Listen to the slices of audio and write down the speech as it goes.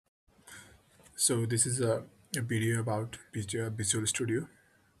So this is a video about Visual Studio,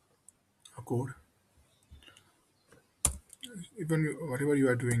 a code. Even whatever you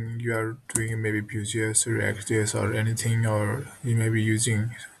are doing maybe Vue.js or React.js or anything, or you may be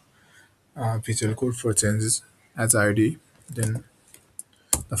using Visual Code for changes as ID. Then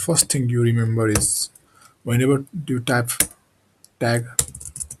the first thing you remember is whenever you type tag,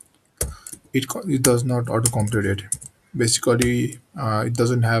 it does not auto-complete it. Basically, it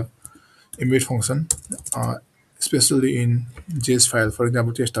doesn't have emit function, uh, especially in JS file, for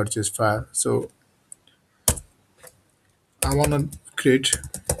example, test.js file. So I want to create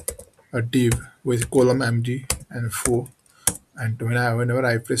a div with column empty and foo, and whenever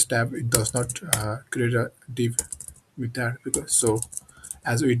I press tab it does not create a div with that, because so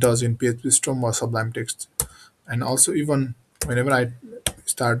as it does in PHP Storm or Sublime Text. And also even whenever I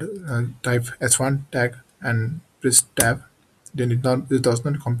start type s1 tag and press tab, then it does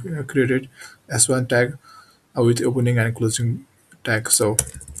not create it s1 tag with opening and closing tag. So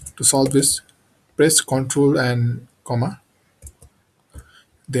to solve this, press Ctrl and comma,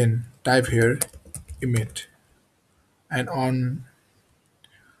 then type here emit, and on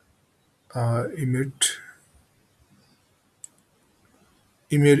emit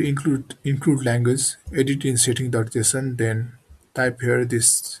email include language, edit in setting.json, then type here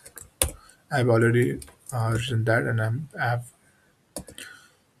this. I've already written that, and I've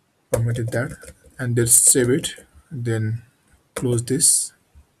formatted that, and then save it, then close this.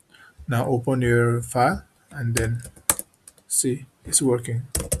 Now open your file and then see it's working.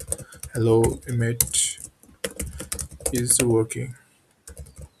 Hello image is working.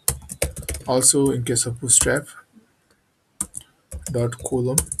 Also in case of bootstrap dot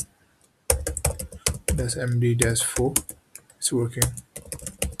column dash md dash 4, it's working.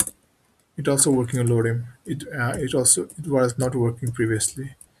 It also working on lorem. It was not working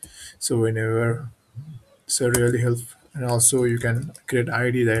previously. So whenever, so really help. And also you can create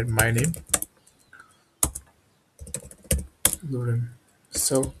ID that my name lorem.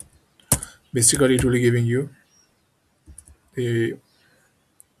 So basically it will be giving you the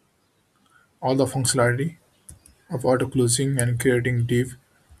all the functionality of auto closing and creating div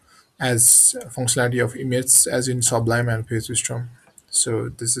as functionality of images as in Sublime and PageStorm. So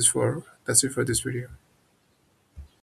that's it for this video.